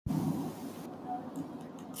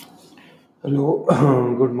Hello,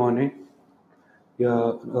 good morning.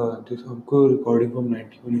 Yeah, this हमको recording from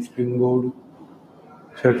 91 Springboard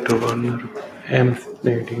Sector 1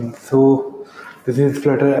 M18. So this is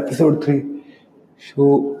Flutter episode 3. So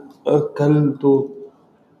कल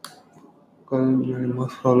मैंने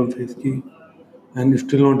मस्त problem face की and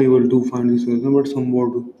still not able to find the solution but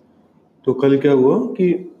somewhat. तो कल क्या हुआ कि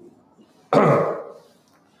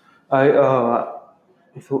I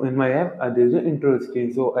so in my app there is an intro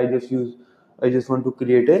screen. So I just want to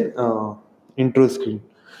create an intro screen.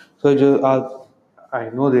 So I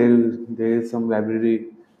know there is some library.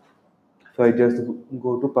 So I just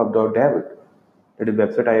go to pub.dev, that is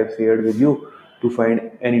website I have shared with you, to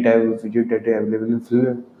find any type of widget that is available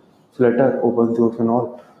in Flutter, open source and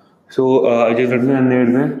all. So I just went and made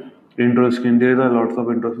my intro screen. There are lots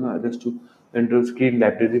of intro screen. I just took intro screen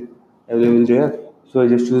library available there. So I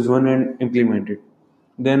just choose one and implement it.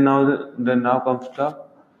 Then now comes the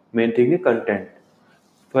main thing, the content.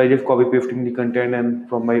 So I just copy pasting the content and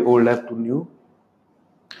from my old app to new.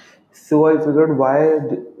 So I figured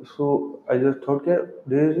so I just thought कि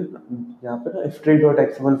there is यहाँ पे ना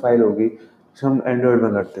string.xml file होगी जो हम Android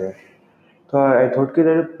में करते हैं. तो आई थॉट कि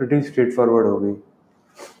दैट प्रीटी स्ट्रेट फॉरवर्ड होगी,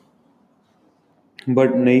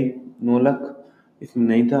 बट नहीं, नो लक, इसमें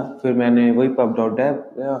नहीं था. फिर मैंने वही pub डॉट डेव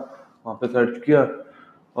गया, वहाँ पे सर्च किया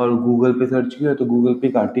और गूगल पे सर्च किया तो गूगल पे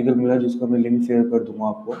एक आर्टिकल मिला जिसका मैं लिंक शेयर कर दूंगा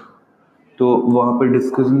आपको. तो वहाँ पे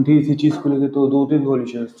डिस्कशन थी इसी चीज़ को लेकर. तो 2-3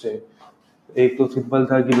 सॉल्यूशंस थे. एक तो सिंपल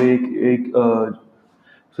था कि भाई एक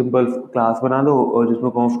सिंपल क्लास बना दो और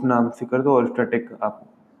जिसमें कॉन्स्ट नाम से कर दो और स्टैटिक आप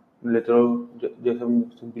लेते रहो, जैसे हम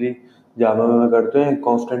सिंपली जावा में करते हैं,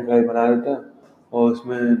 कांस्टेंट फाइल बना देते हैं और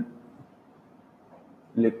उसमें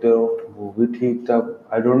लिखते रहो. वो भी ठीक था.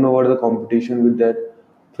 आई don't know what the competition with that.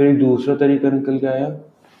 फिर एक दूसरा तरीका निकल के आया.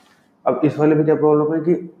 अब इस वाले में क्या प्रॉब्लम है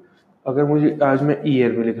कि अगर मुझे आज मैं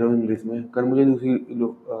ईयर में लिख रहा हूँ इंग्लिश में, कल मुझे दूसरी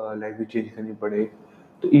लैंग्वेज चेंज करनी पड़े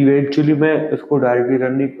तो इवेंचुअली मैं इसको डायरेक्टली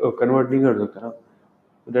रन नहीं कन्वर्ट नहीं कर सकता ना.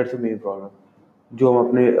 दैट्स द मेन प्रॉब्लम जो हम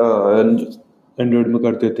अपने एंड्रॉइड में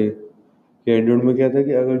करते थे. कि एंड्रॉइड में क्या था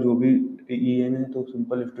कि अगर जो भी ई एन है तो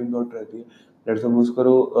सिंपल स्ट्रिंग डॉट रहती है. लेट्स सपोज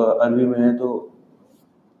करो अरबी में है तो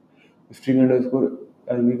स्ट्रिंग अंडरस्कोर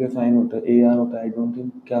अरबी का साइन होता है, ए आर होता है, आई डोंट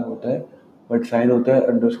थिंक क्या होता है, बट साइन होता है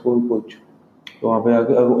अंडरस्कोर कुछ. तो वहाँ पे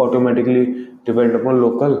आके अब ऑटोमेटिकली डिपेंड अपॉन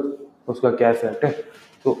लोकल उसका क्या सेट है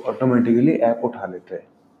तो ऑटोमेटिकली ऐप उठा लेते हैं.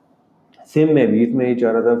 सेम मैं भी इसमें ही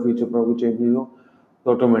चाह रहा था फीचर पर कुछ चेंज नहीं हो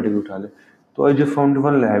तो ऑटोमेटिकली उठा ले. तो I just found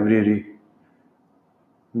one library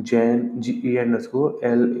gen GEN_LANG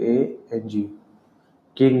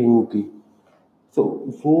किंग वू की. तो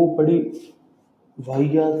वो बड़ी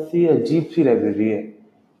वाहियात सी अजीब सी लाइब्रेरी है.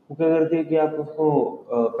 वो क्या करती है कि आप उसको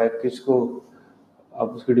पैकेज को आप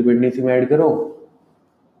उसकी डिपेंडेंसी में ऐड करो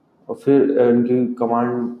और फिर इनकी कमांड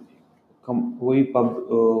वही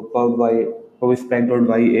pubspec dot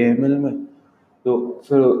Y AML में. तो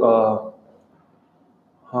फिर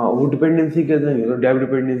हाँ वो डिपेंडेंसी के अंदर नहीं होता, डेव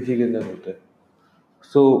डिपेंडेंसी के अंदर होता है.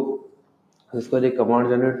 सो उसके बाद एक कमांड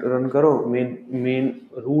जनरेट रन करो मेन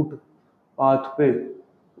रूट पाथ पे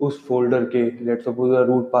उस फोल्डर के. लेट्स सपोज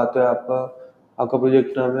रूट पाथ है आपका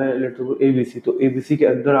प्रोजेक्ट नाम है लेट्स सपोज ABC. तो ABC के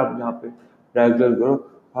अंदर आप यहाँ पे डायरेक्ट करो.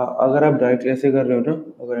 हाँ, अगर आप डायरेक्ट ऐसे कर रहे हो ना,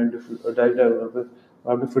 अगर डायरेक्ट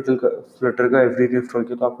आपने फ्लटर का एवरीडे इंस्टॉल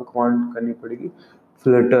किया तो आपको कमांड करनी पड़ेगी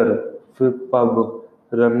फ्लटर फिर pub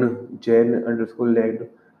run gen underscore lang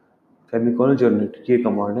semicolon generate. ये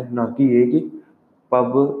कमांड है, ना कि ये कि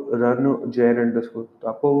पब रन जैन अंडरस्कोर. तो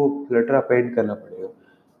आपको वो फ्लटर अपेंड करना पड़ेगा.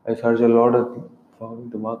 ऐसा हर लॉट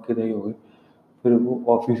दिमाग के नहीं हो गए. फिर वो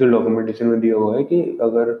ऑफिशियल डॉक्यूमेंटेशन में दिया हुआ है कि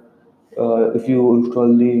अगर if you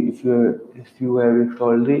have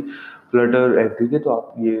installed the flutter APK तो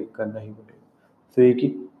आप ये करना ही पड़ेगा. तो ये कि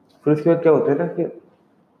फिर उसके बाद क्या होता है ना कि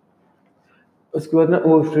उसके बाद ना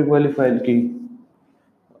वो स्ट्रिंग वाली फाइल की,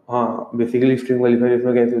 हाँ बेसिकली स्ट्रिंग वाली फाइल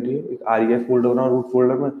इसमें कैसे होती है, एक REF फोल्डर बना रूट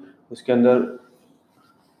फोल्डर में. उसके अंदर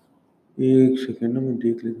एक सेकेंड ना मैं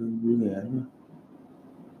देख लेता हूँ, भूल गया यार मैं.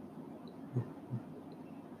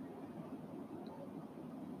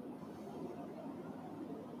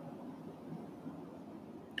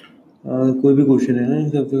 कोई भी क्वेश्चन है ना इन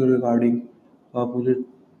सबसे रिगार्डिंग आप मुझे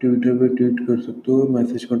ट्विटर पे ट्वीट कर सकते हो,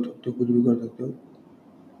 मैसेज कर सकते हो, कुछ भी कर सकते हो.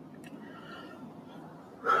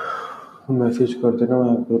 मैसेज कर देना, मैं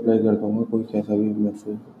आपको रिप्लाई कर दूंगा कोई कैसा भी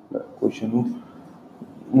मैसेज क्वेश्चन हो.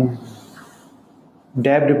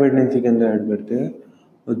 डैब डिपेंडेंसी के अंदर ऐड करते हैं.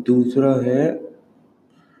 और दूसरा है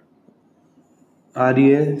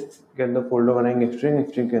RES के अंदर फोल्डर बनाएंगे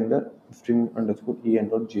स्ट्रिंग के अंदर स्ट्रिंग अंडरस्कोर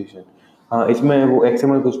en.json. हाँ इसमें वो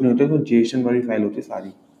XML कुछ नहीं होता है, तो JSON वाली फाइल होती है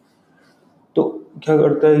सारी. तो क्या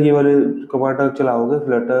करता है ये वाले कमांड आप चलाओगे,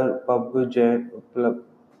 Flutter pub Jain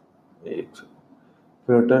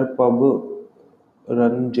Flutter pub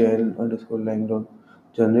run gen underscore line dot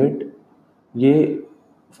generate, ये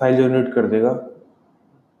फाइल जनरेट कर देगा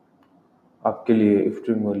आपके लिए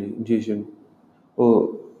स्ट्रिंग वाली जीशन,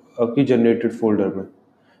 वो आपकी जनरेटेड फोल्डर में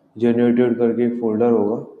जनरेटेड करके एक फोल्डर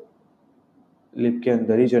होगा लिब के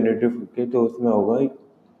अंदर ही जनरेटिव के, तो उसमें होगा एक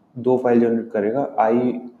दो फाइल जनरेट करेगा,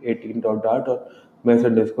 i18.dart और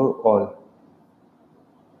mess_all।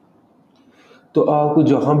 तो आपको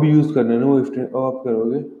जहाँ भी यूज़ करना है ना वो स्ट्रिंग आप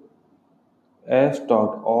करोगे एस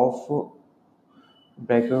डॉट ऑफ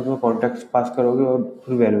ब्रैकेट में कॉन्टेक्स्ट पास करोगे और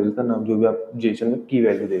फिर वेरिएबल का नाम जो भी आप जेसन में की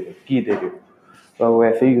वैल्यू दे रहे की दे रहे हो, तो आप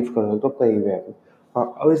वैसे ही यूज़ कर सकते हो कहीं भी आके।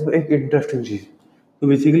 हाँ, अब इसमें एक इंटरेस्टिंग चीज़, तो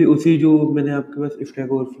बेसिकली उसी जो मैंने आपके पास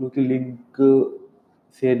स्टैक ओवरफ्लो की लिंक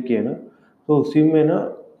शेयर किया ना, तो उसी में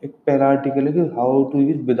ना एक पहला आर्टिकल है कि how to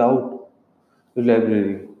use without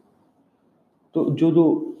library. तो जो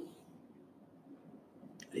जो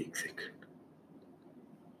एक सेकंड,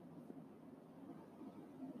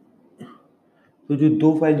 तो जो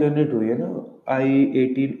दो फाइल जनरेट हुई है ना,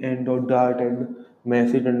 i18n.dart and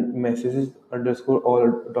messages underscore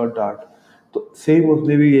all dot dart, तो सेम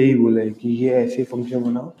उसने भी यही बोला है कि ये ऐसे फंक्शन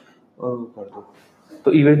बनाओ और वो कर दो।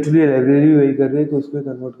 तो इवेंचुअली लाइब्रेरी वही कर रही है कि उसमें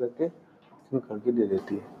कन्वर्ट करके उसमें करके दे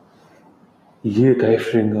देती है। ये था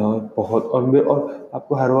स्ट्रिंग और बहुत और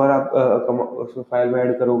आपको हर बार आप उसमें फाइल में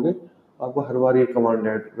ऐड करोगे, आपको हर बार ये कमांड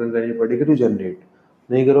ऐड रन करनी पड़ेगी टू जनरेट,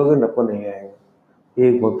 नहीं करोगे नपो नहीं आएगा। ये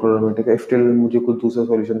एक बहुत प्रॉब्लमेटिक है, स्टिल मुझे कुछ दूसरा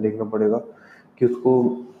सॉल्यूशन देखना पड़ेगा कि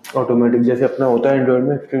उसको ऑटोमेटिक जैसे अपना होता है एंड्रॉइड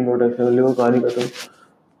में स्ट्रिंग नोट एक्सएमएल वो कहानी खत्म,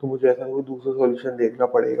 तो मुझे ऐसा कोई दूसरा सॉल्यूशन देखना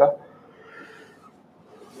पड़ेगा।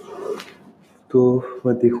 तो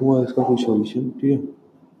मैं देखूंगा इसका कोई सॉल्यूशन, ठीक है।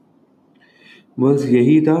 बस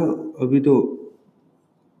यही था अभी तो,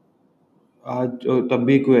 आज तब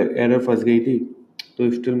भी कोई एरर फंस गई थी, तो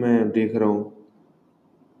स्टिल मैं देख रहा हूँ।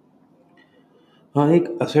 हाँ, एक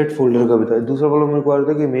असेट फोल्डर का भी था। दूसरा प्रॉब्लम मेरे को आ रहा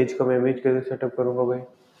था कि इमेज का मैं इमेज कैसे सेटअप करूँगा भाई।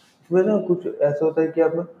 इसमें ना कुछ ऐसा होता है कि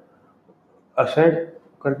आप ना असेट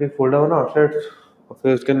करके फोल्डर बनाओ असेट्स, और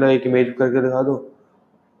फिर उसके अंदर एक इमेज करके दिखा दो,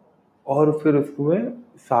 और फिर उसमें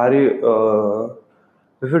सारे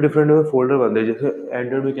जैसे डिफरेंट फोल्डर बनते हैं। जैसे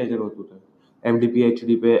एंड्रॉइड में क्या जरूरत होता है, MDP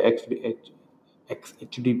HDP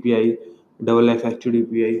XHDPI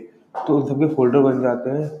FFHDPI, तो उन सबके फोल्डर बन जाते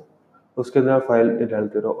हैं, उसके अंदर आप फाइल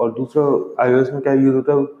डालते रहो। और दूसरा iOS में क्या यूज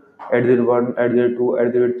होता है, @1 @2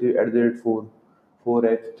 @3 @4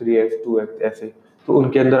 4x 3x 2x ऐसे, तो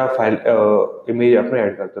उनके अंदर आप फाइल इमेज अपने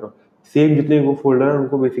ऐड करते रहो। सेम जितने वो फोल्डर हैं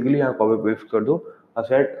उनको बेसिकली यहाँ कॉपी पेस्ट कर दो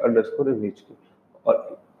असेट अंडरस्कोर इमेज के,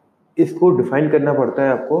 और इसको डिफाइन करना पड़ता है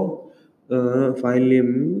आपको फाइल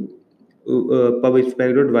नेम pub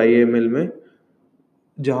spec.yml में,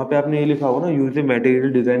 जहाँ पे आपने ये लिखा होगा ना using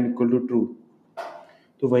material design equal to true,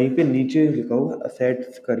 तो वहीं पे नीचे लिखा होगा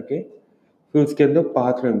असेट्स करके, फिर उसके अंदर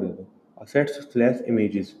पाथ नेम दे दो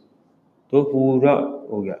असेट्स/इमेजेस, तो पूरा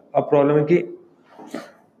हो गया। अब प्रॉब्लम है कि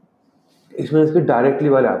इसमें इसके डायरेक्टली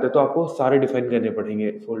वाले आते हैं, तो आपको सारे डिफाइन करने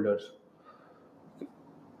पड़ेंगे फोल्डर्स,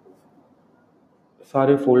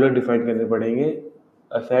 सारे फोल्डर डिफाइन करने पड़ेंगे,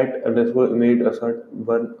 asset underscore image asset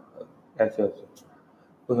one ऐसे ऐसे,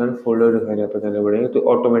 तो सारे फोल्डर डिफाइन यहाँ पे करने पड़ेंगे, तो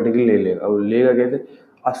ऑटोमेटिकली ले लेगा। अब लेगा कैसे,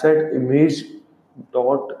 असेट इमेज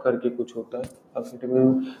डॉट करके कुछ होता है, असेट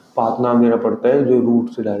इमेज पाथ नाम देना पड़ता है जो रूट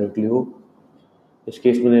से डायरेक्टली हो। इस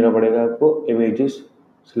केस में देना पड़ेगा आपको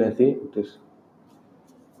images/this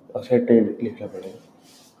असेट लिखना पड़ेगा।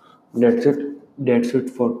 That's it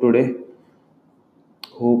for today.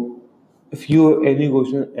 Hope if you have any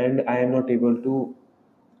question and I am not able to,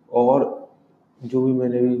 और जो भी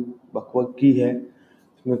मैंने भी बकवास की है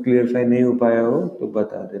उसमें क्लियरफाई नहीं हो पाया हो तो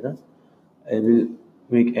बता देना। I will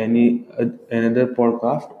make another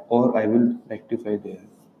podcast or I will rectify there.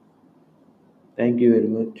 Thank you very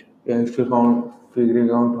much. I still found figuring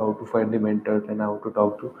out how to find the mentors and how to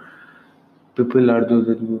talk to people larger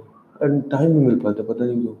than you, and time नहीं मिल पाता, पता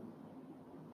नहीं क्यों।